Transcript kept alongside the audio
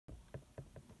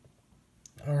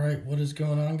Alright, what is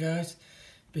going on, guys?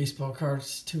 Baseball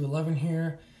Cards 211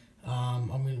 here. I'm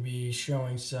going to be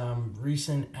showing some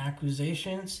recent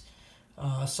acquisitions.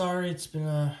 Sorry, it's been,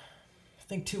 I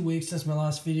think 2 weeks since my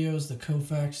last video is the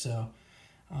Koufax, so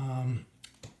kind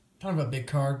of a big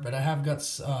card, but I have got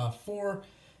 4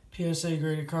 PSA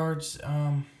graded cards,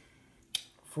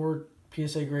 4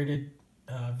 PSA graded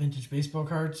vintage baseball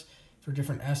cards for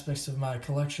different aspects of my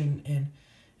collection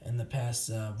in the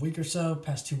past week or so,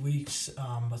 past 2 weeks.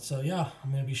 So yeah, I'm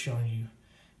going to be showing you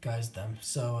guys them.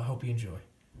 So I hope you enjoy.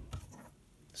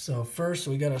 So first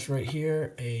we got us right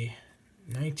here a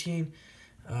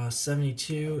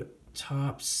 1972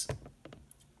 Topps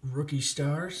Rookie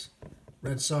Stars,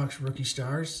 Red Sox Rookie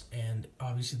Stars, and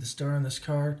obviously the star on this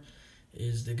card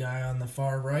is the guy on the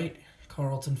far right,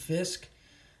 Carlton Fisk.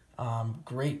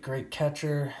 Great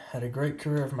catcher, had a great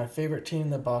career with my favorite team,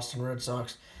 the Boston Red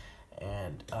Sox,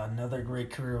 and another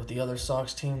great career with the other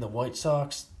Sox team, the White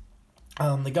Sox.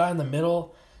 The guy in the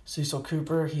middle, Cecil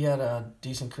Cooper, he had a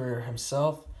decent career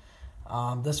himself.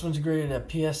 This one's graded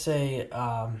at PSA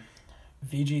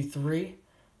VG3.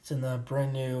 It's in the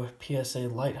brand new PSA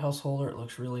Lighthouse holder. It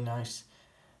looks really nice.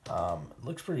 It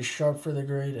looks pretty sharp for the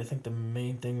grade. I think the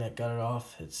main thing that got it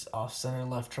off, it's off center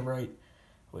left to right,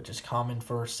 which is common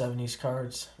for 70s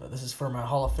cards. But this is for my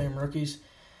Hall of Fame rookies.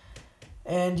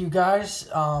 And you guys,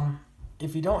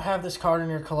 if you don't have this card in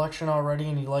your collection already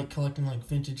and you like collecting like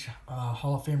vintage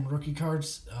Hall of Fame rookie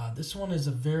cards, this one is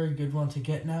a very good one to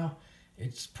get now.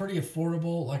 It's pretty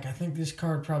affordable. Like, I think this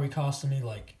card probably costed me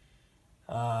like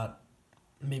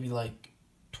maybe like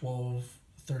 $12,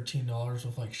 $13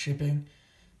 with like shipping.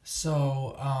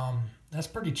 So that's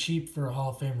pretty cheap for a Hall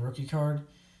of Fame rookie card,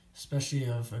 especially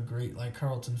of a great like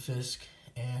Carlton Fisk.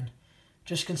 And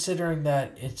just considering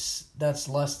that that's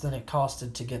less than it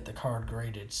costed to get the card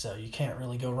graded, so you can't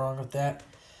really go wrong with that.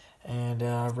 And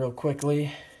real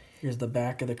quickly, here's the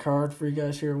back of the card for you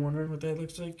guys here wondering what that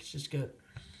looks like. It's just got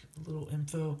a little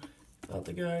info about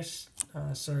the guys.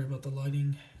 Sorry about the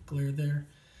lighting glare there.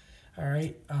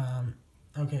 Alright,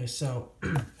 okay, so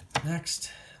next,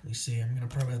 let me see, I'm going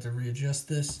to probably have to readjust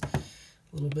this a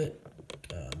little bit.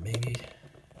 Maybe,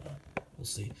 we'll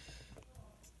see.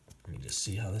 Let me just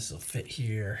see how this will fit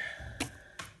here.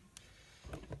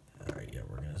 Alright, yeah,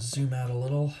 we're going to zoom out a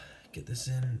little, get this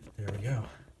in. There we go.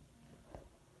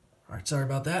 Alright, sorry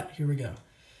about that. Here we go.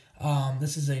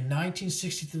 This is a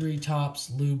 1963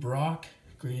 Topps Lou Brock,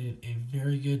 graded a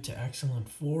very good to excellent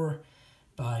 4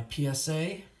 by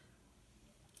PSA.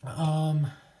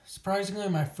 Surprisingly,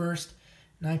 my first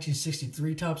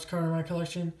 1963 Topps card in my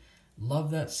collection. Love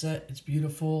that set. It's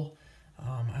beautiful.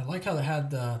 I like how they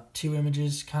had the 2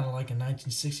 images, kind of like a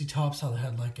 1960 Topps, how they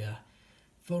had like a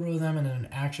photo of them and then an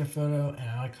action photo, and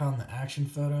I like on the action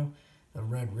photo, the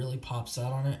red really pops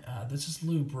out on it. This is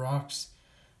Lou Brock's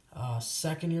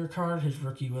second year card. His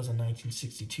rookie was a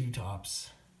 1962 Topps.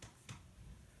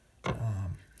 Let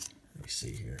me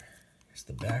see here. Here's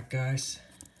the back, guys.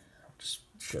 I'll just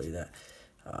show you that.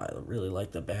 I really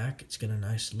like the back. It's got a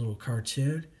nice little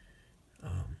cartoon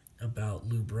about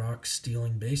Lou Brock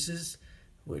stealing bases,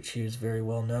 which he is very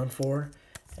well known for.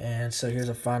 And so here's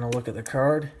a final look at the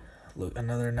card. Look,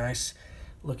 another nice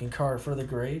looking card for the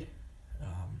grade.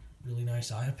 Really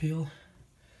nice eye appeal.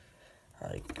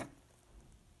 Like,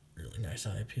 really nice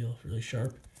eye appeal, really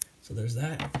sharp. So there's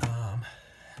that.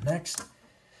 Next,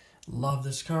 love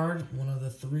this card. One of the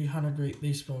 300 great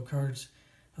baseball cards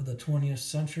of the 20th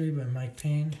century by Mike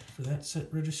Payne for that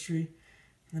set registry.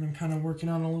 And I'm kind of working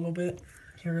on a little bit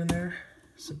here and there.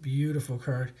 It's a beautiful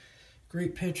card.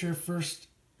 Great picture.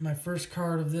 My first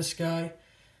card of this guy,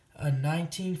 a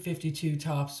 1952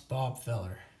 Topps Bob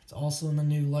Feller. It's also in the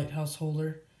new Lighthouse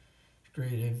holder.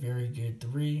 Graded a very good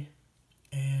 3.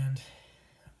 And,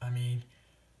 I mean,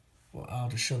 well, I'll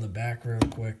just show the back real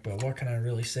quick, but what can I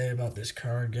really say about this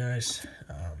card, guys?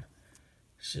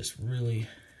 It's just really,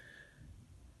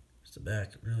 it's the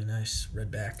back, really nice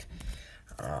red back.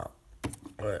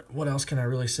 But what else can I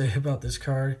really say about this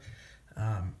card?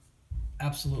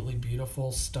 Absolutely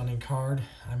beautiful, stunning card.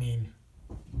 I mean,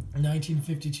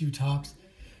 1952 Topps,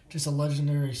 just a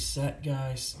legendary set,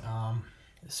 guys.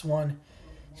 This one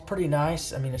is pretty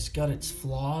nice. I mean, it's got its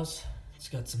flaws. It's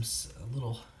got some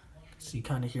little, you can see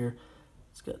kind of here,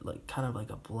 it's got like kind of like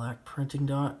a black printing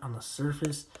dot on the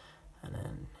surface, and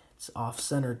then it's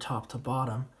off-centered top to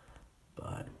bottom.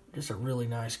 But just a really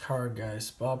nice card,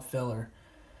 guys. Bob Feller.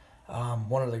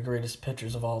 One of the greatest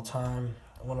pitchers of all time.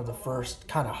 One of the first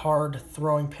kind of hard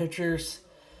throwing pitchers.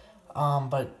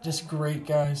 But just great,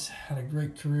 guys. Had a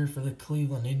great career for the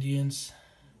Cleveland Indians.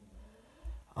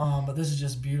 But this is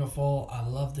just beautiful. I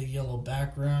love the yellow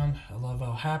background. I love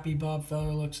how happy Bob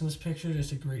Feller looks in this picture.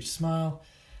 Just a great smile.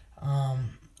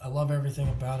 I love everything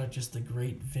about it. Just the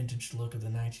great vintage look of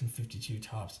the 1952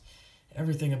 Topps.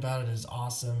 Everything about it is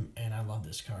awesome, and I love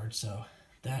this card. So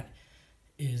that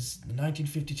is the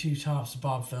 1952 Topps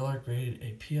Bob Feller, graded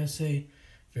a PSA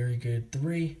very good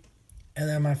 3. And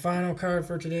then my final card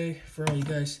for today, for all you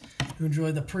guys who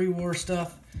enjoy the pre-war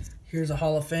stuff, here's a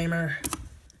Hall of Famer.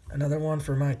 Another one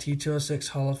for my T206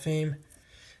 Hall of Fame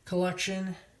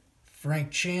collection.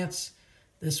 Frank Chance.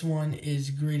 This one is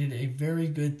graded a very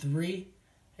good 3.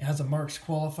 It has a Marks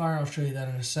qualifier. I'll show you that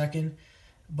in a second.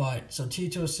 But so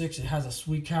T206, it has a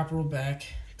sweet capital back,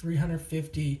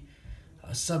 350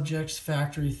 subjects,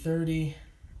 factory 30,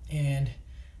 and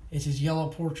it's his yellow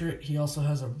portrait. He also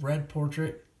has a red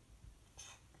portrait.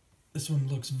 This one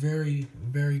looks very,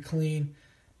 very clean.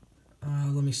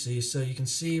 Let me see. So you can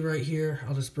see right here,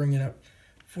 I'll just bring it up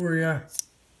for you.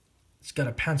 It's got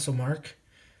a pencil mark,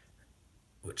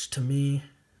 which to me,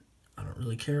 I don't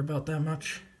really care about that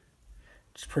much.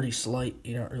 It's pretty slight.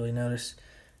 You don't really notice.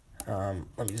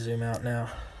 Let me zoom out now.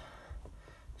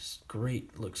 It's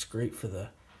great. Looks great for the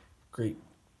great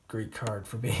card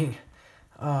for being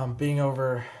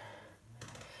over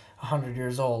 100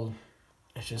 years old.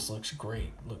 It just looks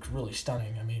great. Looks really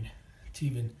stunning. I mean, to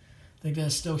even think that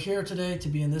it's still here today, to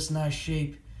be in this nice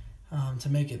shape, to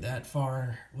make it that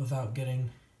far without getting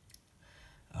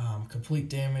complete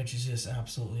damage is just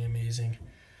absolutely amazing.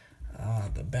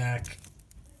 The back,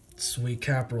 sweet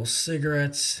Capital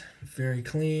cigarettes, very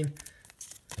clean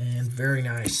and very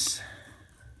nice.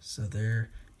 So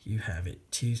there you have it.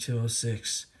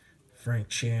 T206 Frank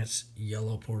Chance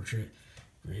yellow portrait,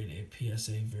 grade a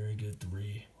PSA very good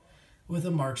 3 with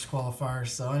a Marks qualifier.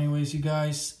 So anyways, you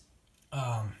guys,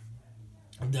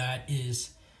 that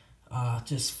is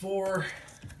just 4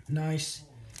 nice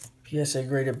PSA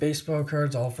graded baseball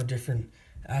cards, all for different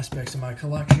aspects of my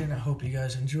collection. I hope you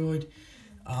guys enjoyed.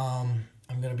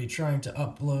 I'm going to be trying to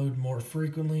upload more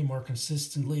frequently, more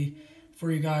consistently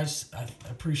for you guys. I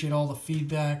appreciate all the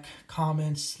feedback,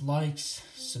 comments, likes,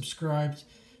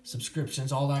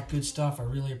 subscriptions, all that good stuff. I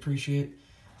really appreciate it.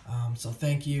 So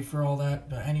thank you for all that.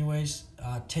 But anyways,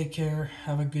 take care,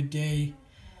 have a good day,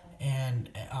 and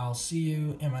I'll see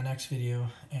you in my next video.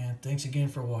 And thanks again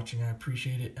for watching. I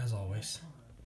appreciate it as always.